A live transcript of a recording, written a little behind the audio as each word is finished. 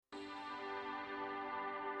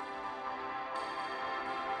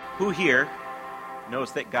Who here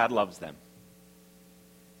knows that God loves them?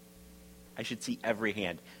 I should see every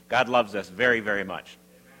hand. God loves us very, very much.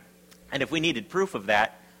 And if we needed proof of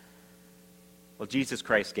that, well, Jesus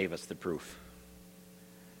Christ gave us the proof.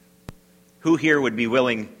 Who here would be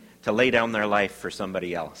willing to lay down their life for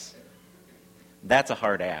somebody else? That's a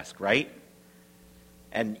hard ask, right?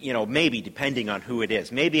 And, maybe depending on who it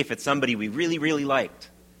is. Maybe if it's somebody we really, really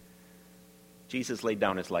liked. Jesus laid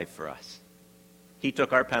down his life for us. He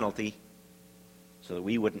took our penalty so that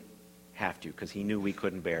we wouldn't have to, because he knew we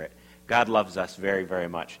couldn't bear it. God loves us very, very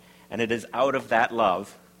much. And it is out of that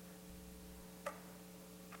love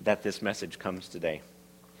that this message comes today.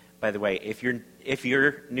 By the way, if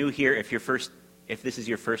you're new here, if this is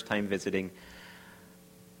your first time visiting,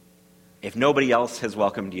 if nobody else has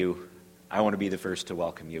welcomed you, I want to be the first to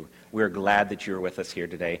welcome you. We're glad that you're with us here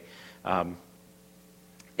today.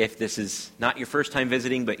 If this is not your first time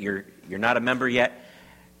visiting, but you're not a member yet,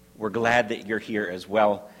 we're glad that you're here as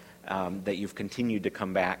well, that you've continued to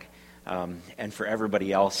come back. And for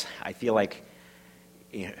everybody else, I feel like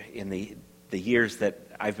in the years that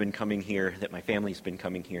I've been coming here, that my family's been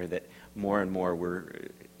coming here, that more and more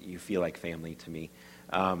you feel like family to me.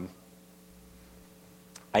 I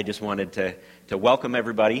just wanted to welcome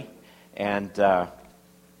everybody, and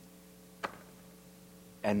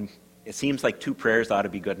it seems like 2 prayers ought to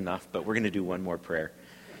be good enough, but we're going to do one more prayer.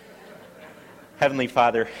 Heavenly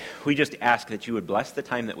Father, we just ask that you would bless the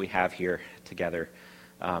time that we have here together,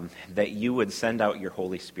 that you would send out your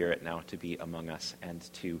Holy Spirit now to be among us and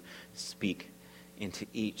to speak into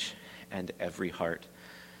each and every heart,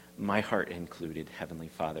 my heart included, Heavenly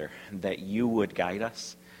Father, that you would guide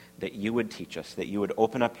us, that you would teach us, that you would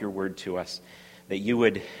open up your word to us, that you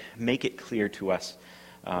would make it clear to us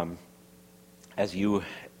as you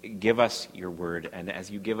give us your word and as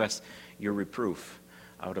you give us your reproof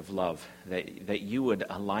out of love, that you would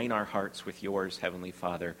align our hearts with yours, Heavenly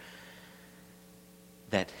Father,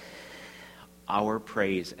 that our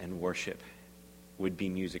praise and worship would be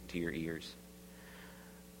music to your ears.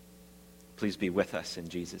 Please be with us in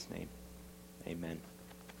Jesus' name. Amen.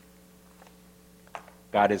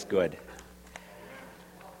 God is good.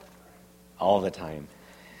 All the time.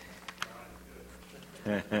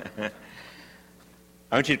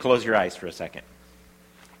 I want you to close your eyes for a second.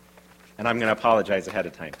 And I'm going to apologize ahead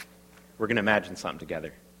of time. We're going to imagine something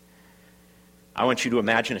together. I want you to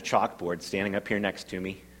imagine a chalkboard standing up here next to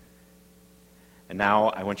me. And now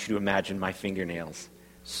I want you to imagine my fingernails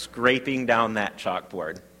scraping down that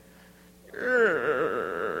chalkboard.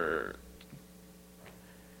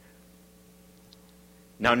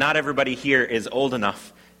 Now, not everybody here is old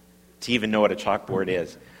enough to even know what a chalkboard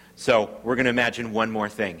is. So we're going to imagine one more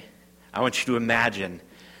thing. I want you to imagine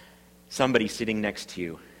somebody sitting next to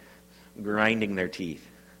you, grinding their teeth,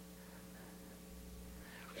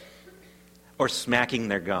 or smacking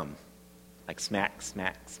their gum, like smack,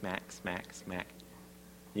 smack, smack, smack, smack.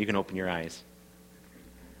 You can open your eyes.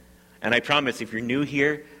 And I promise, if you're new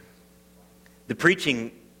here, the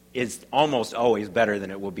preaching is almost always better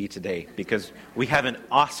than it will be today, because we have an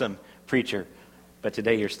awesome preacher, but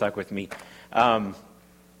today you're stuck with me.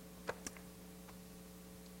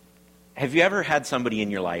 Have you ever had somebody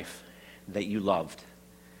in your life that you loved,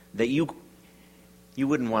 that you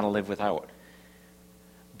wouldn't want to live without?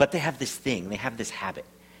 But they have this thing, they have this habit,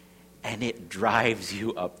 and it drives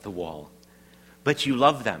you up the wall. But you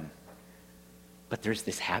love them. But there's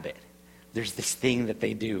this habit. There's this thing that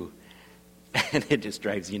they do, and it just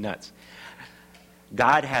drives you nuts.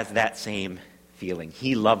 God has that same feeling.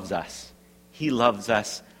 He loves us. He loves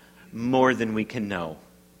us more than we can know.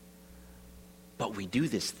 But we do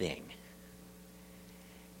this thing,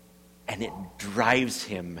 and it drives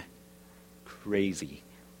him crazy.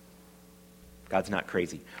 God's not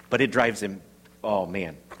crazy, but it drives him, oh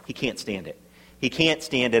man, he can't stand it. He can't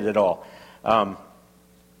stand it at all.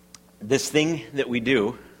 This thing that we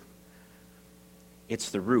do, it's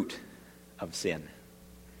the root of sin.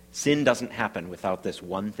 Sin doesn't happen without this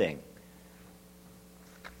one thing.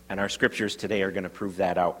 And our scriptures today are going to prove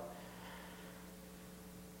that out.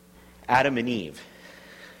 Adam and Eve,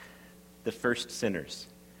 the first sinners,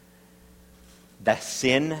 the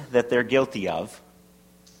sin that they're guilty of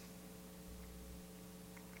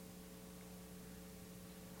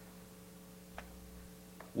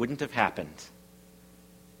wouldn't have happened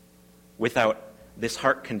without this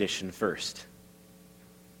heart condition first.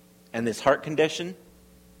 And this heart condition,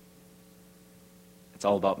 it's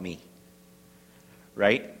all about me.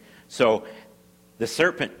 Right? So the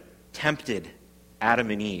serpent tempted Adam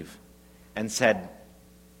and Eve and said,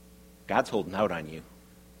 God's holding out on you.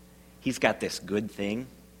 He's got this good thing,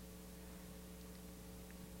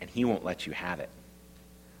 and he won't let you have it.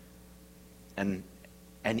 And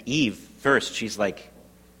Eve, first, she's like,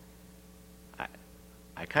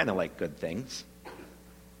 I kind of like good things.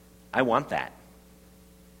 I want that.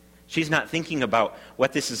 She's not thinking about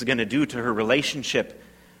what this is going to do to her relationship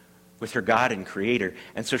with her God and Creator.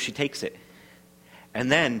 And so she takes it.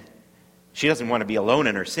 And then she doesn't want to be alone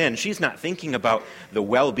in her sin. She's not thinking about the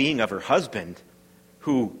well-being of her husband,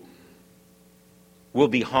 who will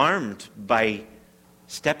be harmed by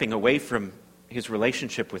stepping away from his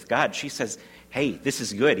relationship with God. She says, hey, this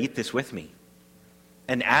is good. Eat this with me.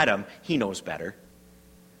 And Adam, he knows better.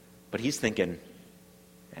 But he's thinking,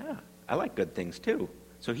 yeah, I like good things too.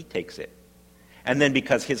 So he takes it. And then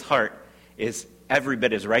because his heart is every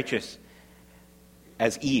bit as righteous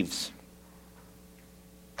as Eve's,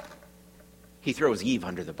 he throws Eve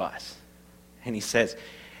under the bus. And he says,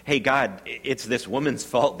 hey, God, it's this woman's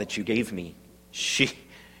fault that you gave me.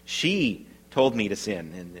 She told me to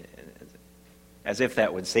sin. And as if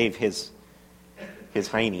that would save his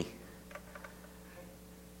hiney.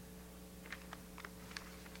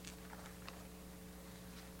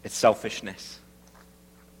 It's selfishness.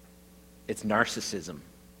 It's narcissism.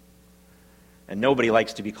 And nobody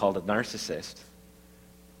likes to be called a narcissist,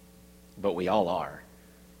 but we all are.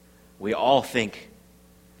 We all think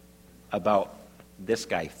about this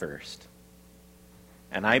guy first.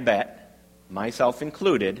 And I bet, myself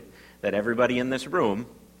included, that everybody in this room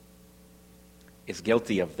is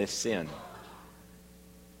guilty of this sin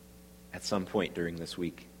at some point during this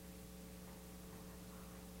week.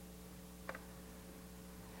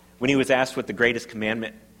 When he was asked what the greatest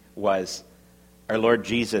commandment was, our Lord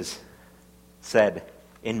Jesus said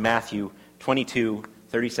in Matthew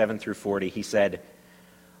 22:37 through 40, he said,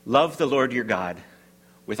 love the Lord your God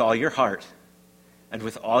with all your heart and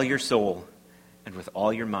with all your soul and with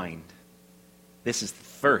all your mind. This is the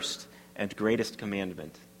first and greatest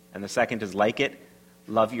commandment. And the second is like it,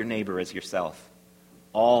 love your neighbor as yourself.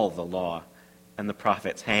 All the law and the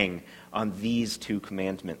prophets hang on these two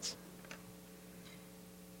commandments.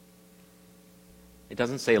 It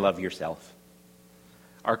doesn't say love yourself.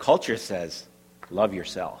 Our culture says love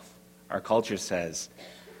yourself. Our culture says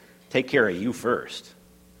take care of you first,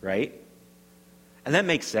 right? And that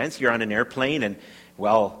makes sense. You're on an airplane and,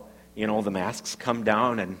 well, you know, the masks come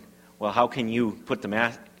down and, well, how can you put the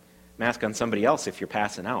mask on somebody else if you're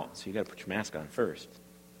passing out? So you got to put your mask on first.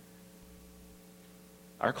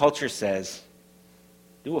 Our culture says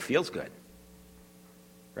do what feels good,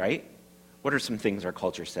 right? What are some things our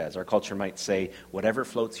culture says? Our culture might say, whatever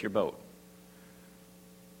floats your boat.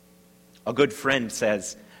 A good friend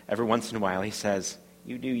says, every once in a while, he says,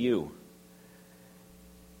 you do you.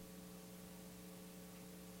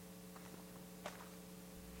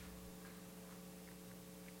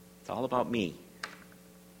 It's all about me.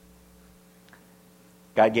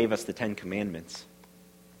 God gave us the 10 Commandments.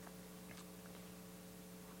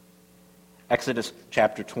 Exodus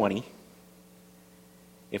chapter 20.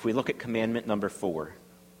 If we look at commandment number 4,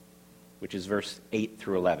 which is verse 8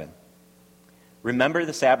 through 11. Remember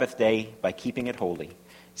the Sabbath day by keeping it holy.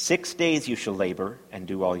 6 days you shall labor and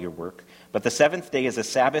do all your work, but the seventh day is a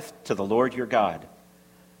Sabbath to the Lord your God.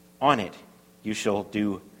 On it you shall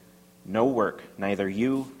do no work, neither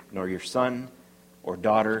you nor your son or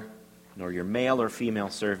daughter, nor your male or female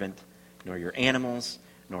servant, nor your animals,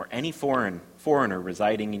 nor any foreigner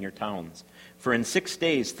residing in your towns. For in 6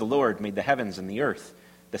 days the Lord made the heavens and the earth,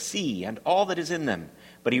 the sea, and all that is in them,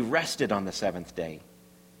 but he rested on the seventh day.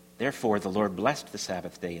 Therefore the Lord blessed the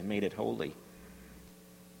Sabbath day and made it holy.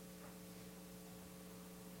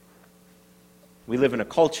 We live in a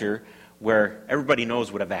culture where everybody knows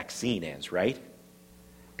what a vaccine is, right?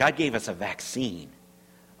 God gave us a vaccine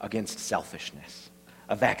against selfishness,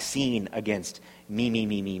 a vaccine against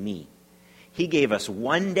me. He gave us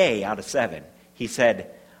 1 day out of 7. He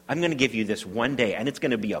said, I'm going to give you this 1 day, and it's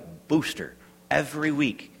going to be a booster every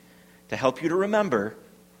week to help you to remember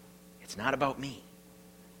it's not about me.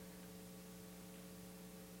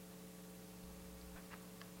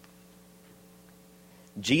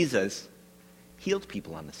 Jesus healed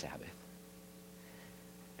people on the Sabbath.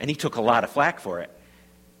 And he took a lot of flack for it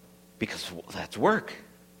because that's work.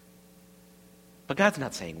 But God's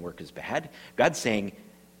not saying work is bad. God's saying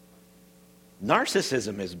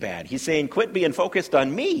narcissism is bad. He's saying quit being focused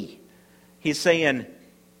on me. He's saying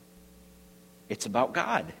it's about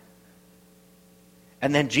God.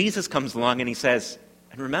 And then Jesus comes along and he says,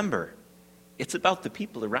 and remember, it's about the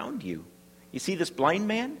people around you. You see this blind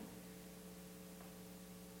man?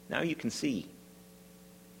 Now you can see.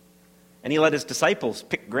 And he let his disciples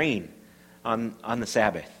pick grain on the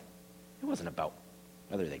Sabbath. It wasn't about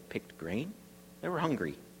whether they picked grain. They were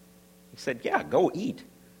hungry. He said, yeah, go eat.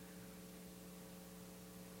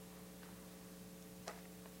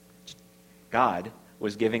 God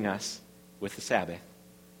was giving us, with the Sabbath,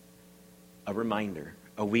 a reminder,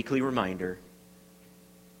 a weekly reminder.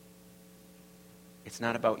 It's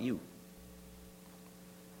not about you.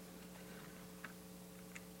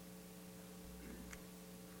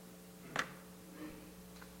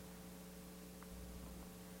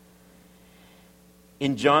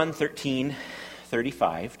 In John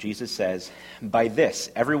 13:35, Jesus says, "By this,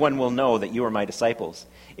 everyone will know that you are my disciples,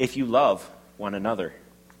 if you love one another."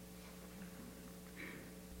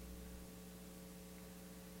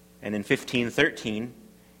 And in 15:13,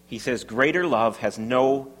 he says, "Greater love has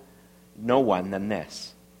no one than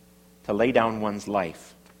this, to lay down one's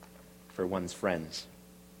life for one's friends."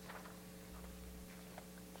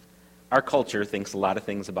 Our culture thinks a lot of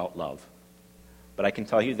things about love. But I can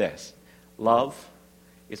tell you this, love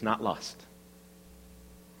is not lust.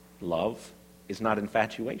 Love is not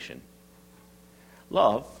infatuation.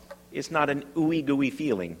 Love is not an ooey-gooey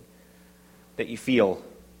feeling that you feel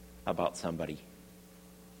about somebody.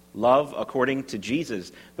 Love, according to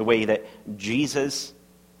Jesus, the way that Jesus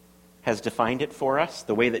has defined it for us,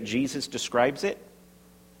 the way that Jesus describes it,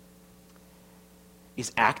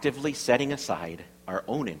 is actively setting aside our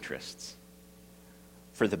own interests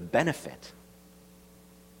for the benefit,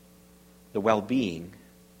 the well-being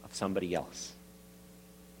of somebody else.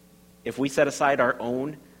 If we set aside our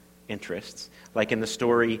own interests, like in the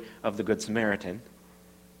story of the Good Samaritan,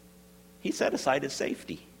 he set aside his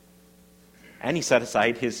safety. And he set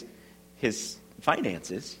aside his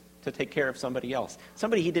finances to take care of somebody else,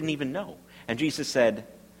 somebody he didn't even know. And Jesus said,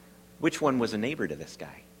 which one was a neighbor to this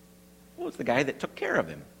guy? Well, it was the guy that took care of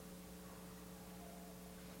him.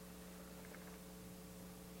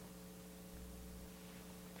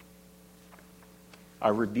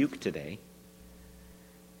 Our rebuke today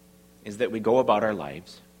is that we go about our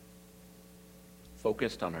lives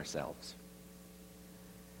focused on ourselves.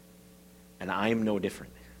 And I'm no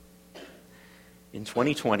different. In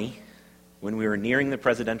 2020, when we were nearing the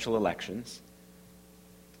presidential elections,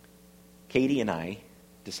 Katie and I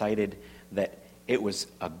decided that it was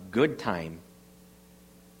a good time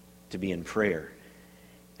to be in prayer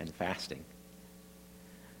and fasting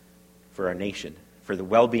for our nation, for the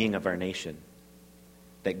well-being of our nation,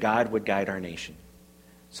 that God would guide our nation.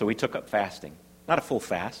 So we took up fasting. Not a full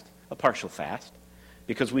fast, a partial fast,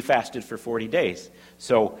 because we fasted for 40 days.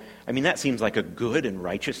 So, that seems like a good and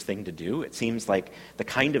righteous thing to do. It seems like the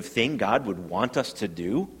kind of thing God would want us to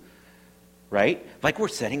do, right? Like we're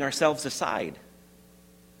setting ourselves aside.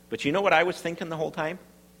 But you know what I was thinking the whole time?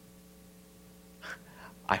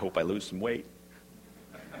 I hope I lose some weight.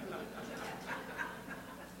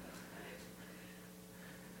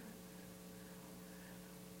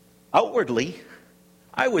 Outwardly,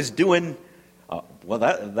 I was doing,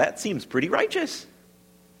 that seems pretty righteous.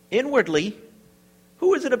 Inwardly,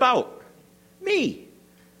 who is it about? Me.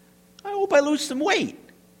 I hope I lose some weight.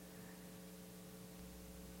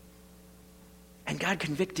 And God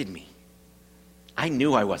convicted me. I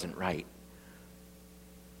knew I wasn't right.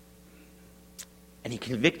 And he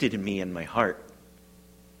convicted me in my heart.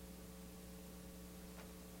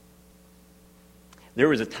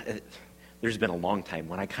 There's been a long time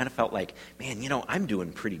when I kind of felt like, man, I'm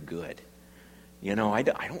doing pretty good. I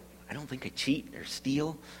don't think I cheat or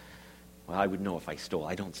steal. Well, I would know if I stole.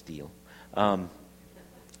 I don't steal. I'm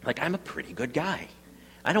a pretty good guy.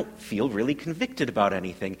 I don't feel really convicted about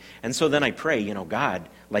anything. And so then I pray, God,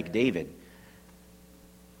 like David,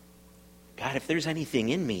 God, if there's anything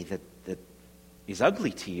in me that is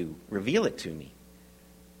ugly to you, reveal it to me.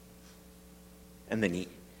 And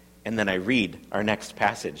then I read our next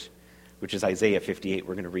passage, which is Isaiah 58.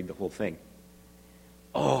 We're going to read the whole thing.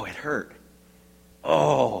 Oh, it hurt.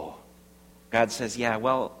 Oh. God says, yeah,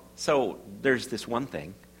 well, so there's this one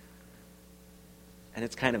thing, and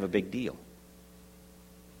it's kind of a big deal.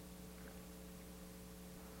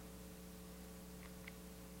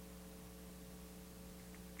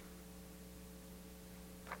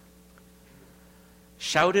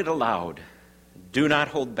 Shout it aloud. Do not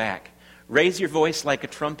hold back. Raise your voice like a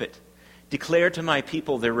trumpet. Declare to my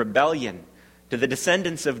people their rebellion, to the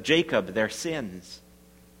descendants of Jacob their sins.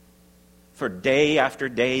 For day after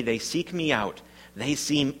day they seek me out. They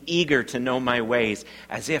seem eager to know my ways,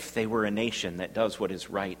 as if they were a nation that does what is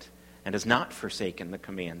right and has not forsaken the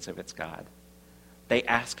commands of its God. They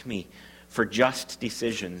ask me for just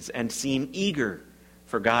decisions and seem eager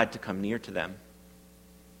for God to come near to them.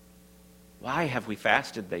 Why have we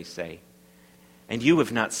fasted, they say, and you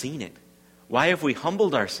have not seen it? Why have we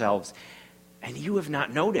humbled ourselves, and you have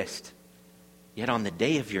not noticed? Yet on the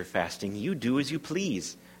day of your fasting, you do as you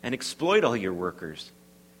please and exploit all your workers.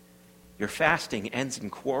 Your fasting ends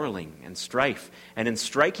in quarreling and strife and in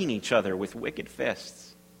striking each other with wicked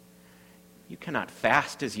fists. You cannot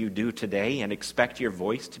fast as you do today and expect your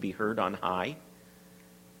voice to be heard on high.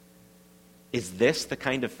 Is this the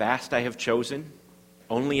kind of fast I have chosen?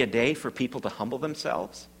 Only a day for people to humble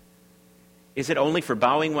themselves? Is it only for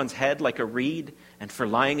bowing one's head like a reed and for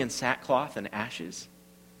lying in sackcloth and ashes?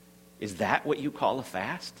 Is that what you call a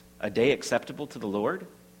fast? A day acceptable to the Lord?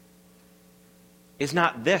 Is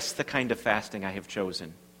not this the kind of fasting I have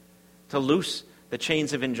chosen? To loose the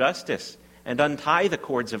chains of injustice and untie the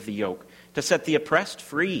cords of the yoke, to set the oppressed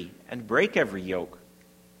free and break every yoke?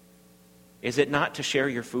 Is it not to share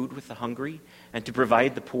your food with the hungry and to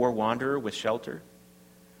provide the poor wanderer with shelter?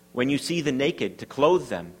 When you see the naked, to clothe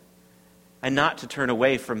them, and not to turn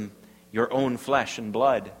away from your own flesh and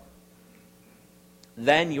blood?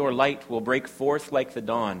 Then your light will break forth like the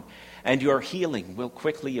dawn, and your healing will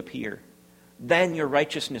quickly appear. Then your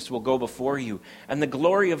righteousness will go before you, and the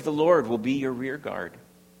glory of the Lord will be your rear guard.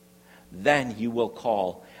 Then you will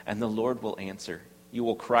call, and the Lord will answer. You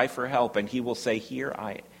will cry for help, and he will say, Here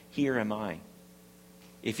am I.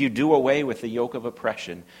 If you do away with the yoke of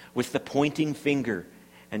oppression, with the pointing finger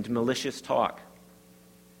and malicious talk,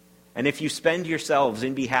 and if you spend yourselves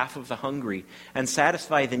in behalf of the hungry and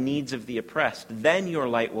satisfy the needs of the oppressed, then your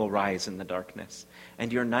light will rise in the darkness,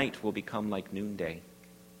 and your night will become like noonday.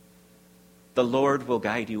 The Lord will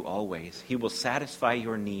guide you always. He will satisfy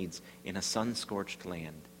your needs in a sun-scorched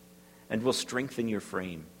land and will strengthen your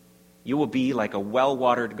frame. You will be like a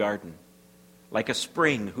well-watered garden, like a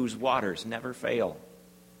spring whose waters never fail.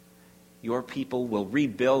 Your people will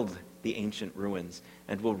rebuild the ancient ruins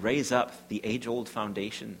and will raise up the age-old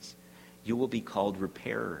foundations. You will be called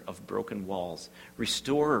repairer of broken walls,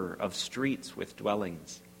 restorer of streets with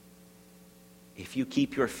dwellings. If you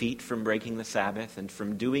keep your feet from breaking the Sabbath and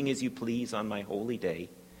from doing as you please on my holy day,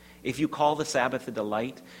 if you call the Sabbath a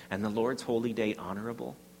delight and the Lord's holy day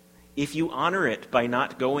honorable, if you honor it by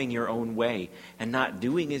not going your own way and not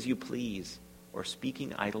doing as you please or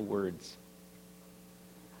speaking idle words,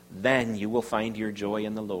 then you will find your joy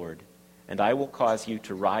in the Lord, and I will cause you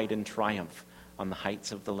to ride in triumph on the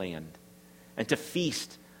heights of the land, and to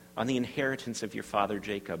feast on the inheritance of your father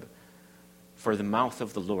Jacob, for the mouth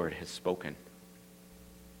of the Lord has spoken.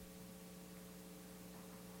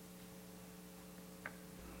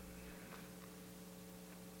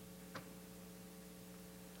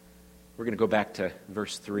 We're going to go back to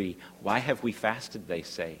verse 3. Why have we fasted, they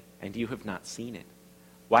say, and you have not seen it?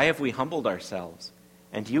 Why have we humbled ourselves,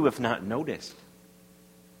 and you have not noticed?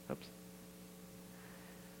 Oops.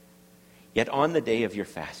 Yet on the day of your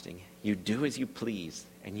fasting, you do as you please,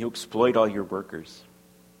 and you exploit all your workers.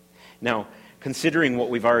 Now, considering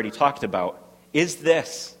what we've already talked about, is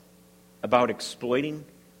this about exploiting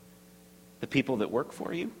the people that work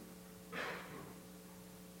for you?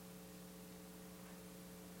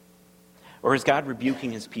 Or is God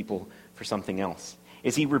rebuking his people for something else?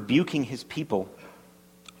 Is he rebuking his people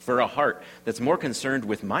for a heart that's more concerned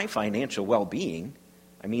with my financial well-being,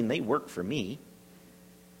 I mean, they work for me,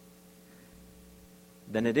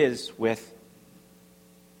 than it is with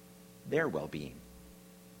their well-being?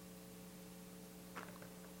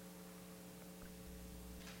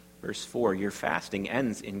 Verse 4, your fasting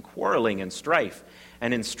ends in quarreling and strife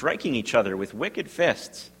and in striking each other with wicked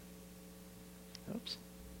fists. Oops.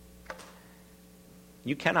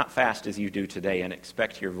 You cannot fast as you do today and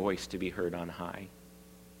expect your voice to be heard on high.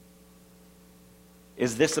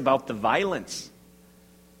 Is this about the violence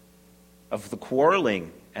of the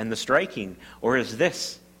quarreling and the striking? Or is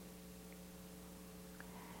this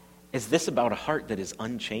about a heart that is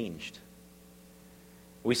unchanged?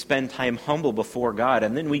 We spend time humble before God,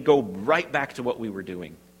 and then we go right back to what we were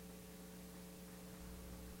doing.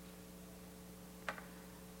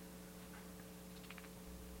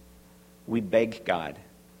 We beg God,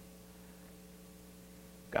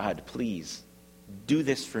 God, please, do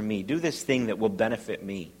this for me. Do this thing that will benefit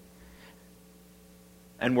me.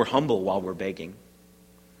 And we're humble while we're begging.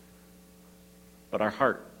 But our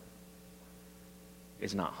heart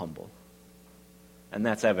is not humble. And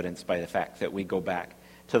that's evidenced by the fact that we go back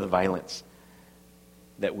to the violence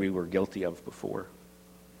that we were guilty of before.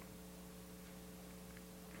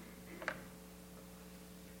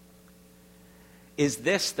 Is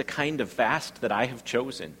this the kind of fast that I have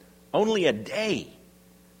chosen? Only a day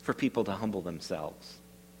for people to humble themselves.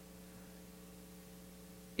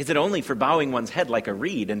 Is it only for bowing one's head like a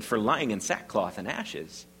reed and for lying in sackcloth and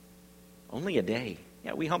ashes? Only a day.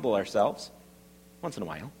 Yeah, we humble ourselves once in a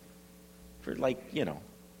while for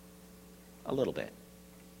a little bit.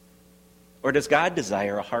 Or does God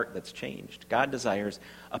desire a heart that's changed? God desires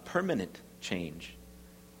a permanent change.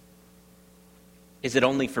 Is it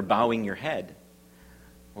only for bowing your head?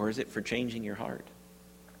 Or is it for changing your heart?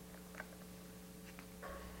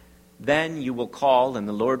 Then you will call and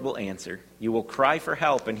the Lord will answer. You will cry for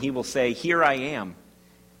help and he will say, "Here I am,"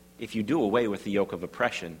 if you do away with the yoke of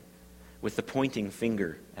oppression, with the pointing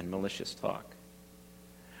finger and malicious talk.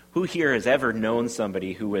 Who here has ever known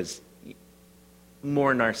somebody who was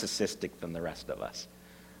more narcissistic than the rest of us?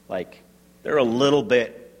 Like, they're a little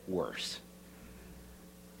bit worse.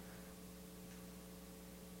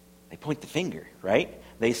 They point the finger, right?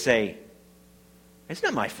 They say, "It's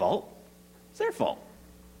not my fault. It's their fault."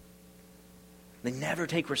 They never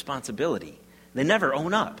take responsibility. They never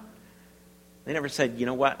own up. They never said, "You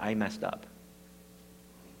know what? I messed up."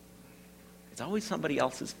 It's always somebody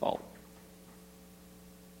else's fault.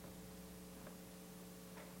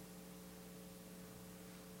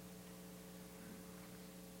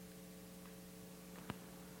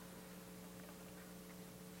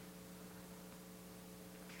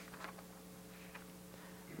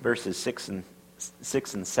 Verses 6 and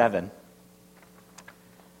 7,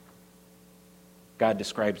 God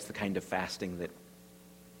describes the kind of fasting that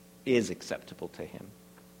is acceptable to him.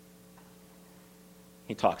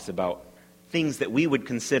 He talks about things that we would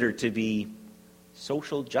consider to be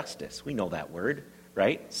social justice. We know that word,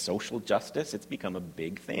 right? Social justice. It's become a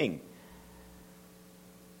big thing.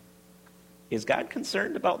 Is God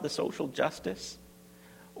concerned about the social justice?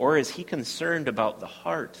 Or is he concerned about the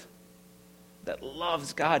heart that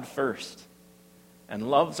loves God first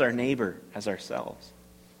and loves our neighbor as ourselves?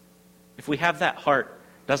 If we have that heart,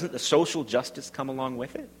 doesn't the social justice come along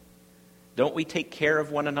with it? Don't we take care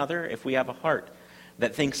of one another if we have a heart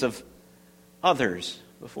that thinks of others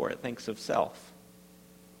before it thinks of self?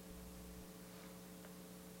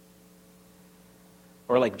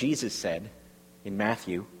 Or like Jesus said in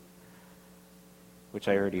Matthew, which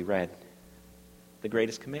I already read, the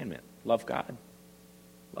greatest commandment: love God,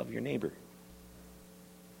 love your neighbor.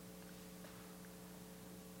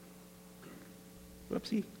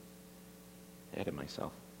 Whoopsie. Ahead of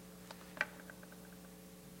myself.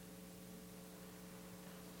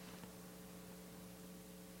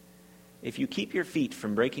 If you keep your feet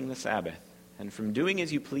from breaking the Sabbath and from doing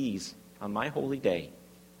as you please on my holy day,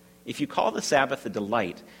 if you call the Sabbath a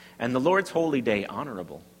delight and the Lord's holy day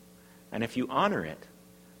honorable, and if you honor it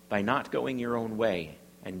by not going your own way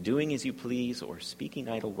and doing as you please or speaking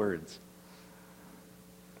idle words,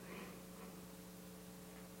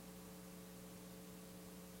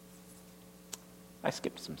 I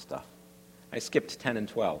skipped some stuff. I skipped 10 and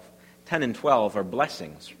 12. 10 and 12 are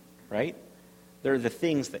blessings, right? They're the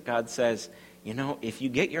things that God says, you know, if you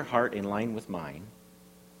get your heart in line with mine,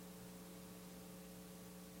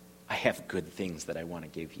 I have good things that I want to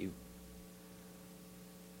give you.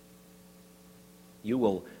 You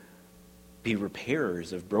will be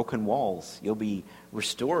repairers of broken walls. You'll be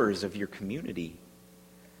restorers of your community.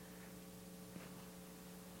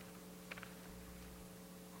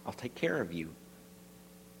 I'll take care of you.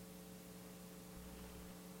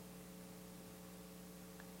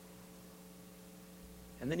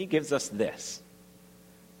 And then he gives us this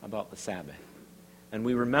about the Sabbath. And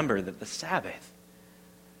we remember that the Sabbath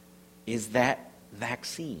is that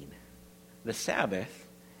vaccine. The Sabbath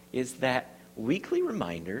is that weekly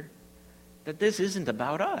reminder that this isn't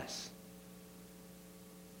about us.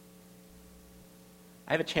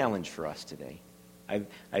 I have a challenge for us today.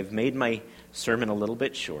 I've made my sermon a little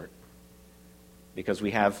bit short because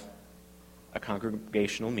we have a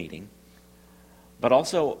congregational meeting. But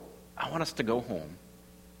also, I want us to go home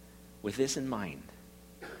with this in mind.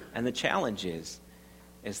 And the challenge is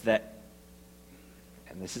that,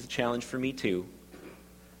 and this is a challenge for me too,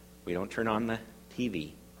 we don't turn on the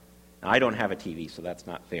TV. Now, I don't have a TV, so that's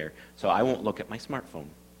not fair. So I won't look at my smartphone,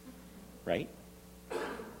 right?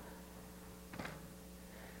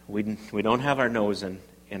 We don't have our nose in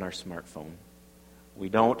our smartphone. We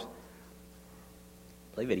don't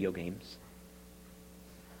play video games.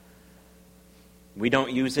 We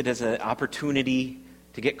don't use it as an opportunity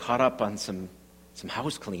to get caught up on some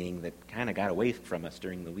house cleaning that kind of got away from us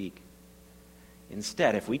during the week.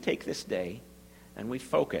 Instead, if we take this day and we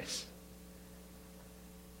focus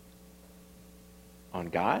on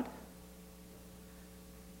God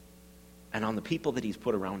and on the people that he's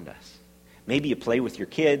put around us. Maybe you play with your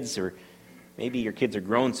kids, or maybe your kids are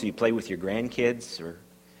grown so you play with your grandkids, or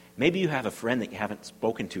maybe you have a friend that you haven't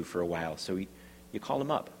spoken to for a while, so you call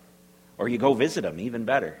them up. Or you go visit them, even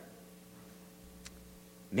better.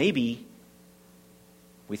 Maybe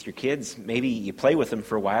with your kids, maybe you play with them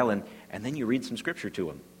for a while and then you read some scripture to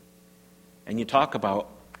them. And you talk about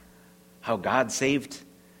how God saved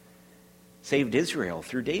Israel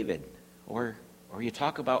through David, or Or you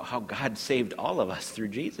talk about how God saved all of us through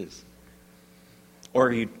Jesus.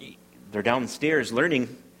 Or they're downstairs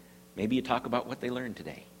learning. Maybe you talk about what they learned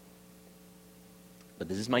today. But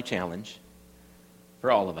this is my challenge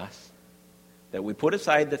for all of us, that we put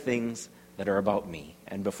aside the things that are about me.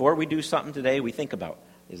 And before we do something today, we think about,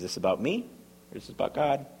 is this about me? Or is this about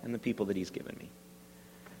God and the people that he's given me?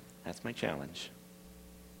 That's my challenge.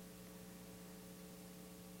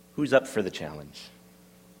 Who's up for the challenge?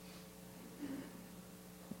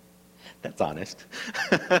 That's honest.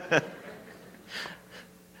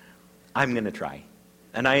 I'm going to try.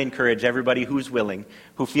 And I encourage everybody who's willing,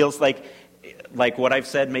 who feels like what I've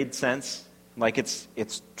said made sense, like it's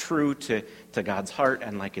true to God's heart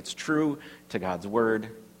and like it's true to God's word.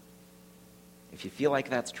 If you feel like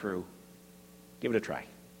that's true, give it a try.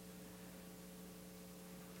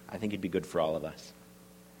 I think it'd be good for all of us.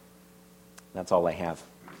 That's all I have.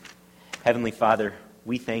 Heavenly Father,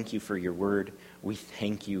 we thank you for your word. We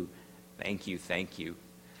thank you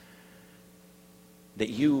that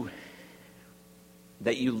you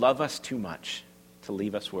love us too much to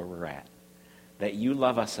leave us where we're at. That you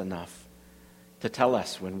love us enough to tell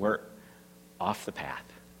us when we're off the path.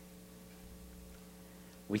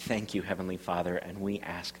 We thank you, Heavenly Father, and we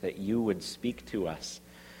ask that you would speak to us.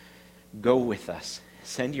 Go with us.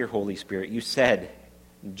 Send your Holy Spirit. You said,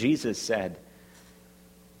 Jesus said,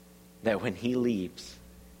 that when he leaves,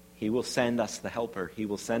 he will send us the Helper. He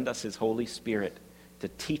will send us his Holy Spirit to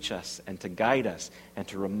teach us and to guide us and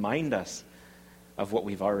to remind us of what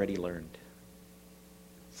we've already learned.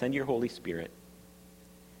 Send your Holy Spirit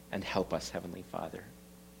and help us, Heavenly Father.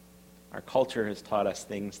 Our culture has taught us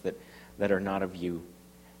things that are not of you,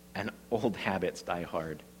 and old habits die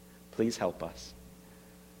hard. Please help us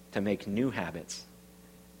to make new habits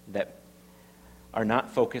that are not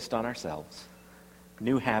focused on ourselves.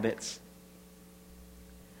 New habits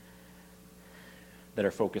that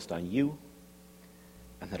are focused on you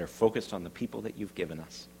and that are focused on the people that you've given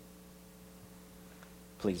us.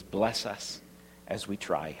 Please bless us as we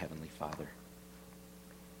try, Heavenly Father.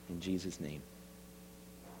 In Jesus' name,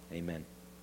 amen.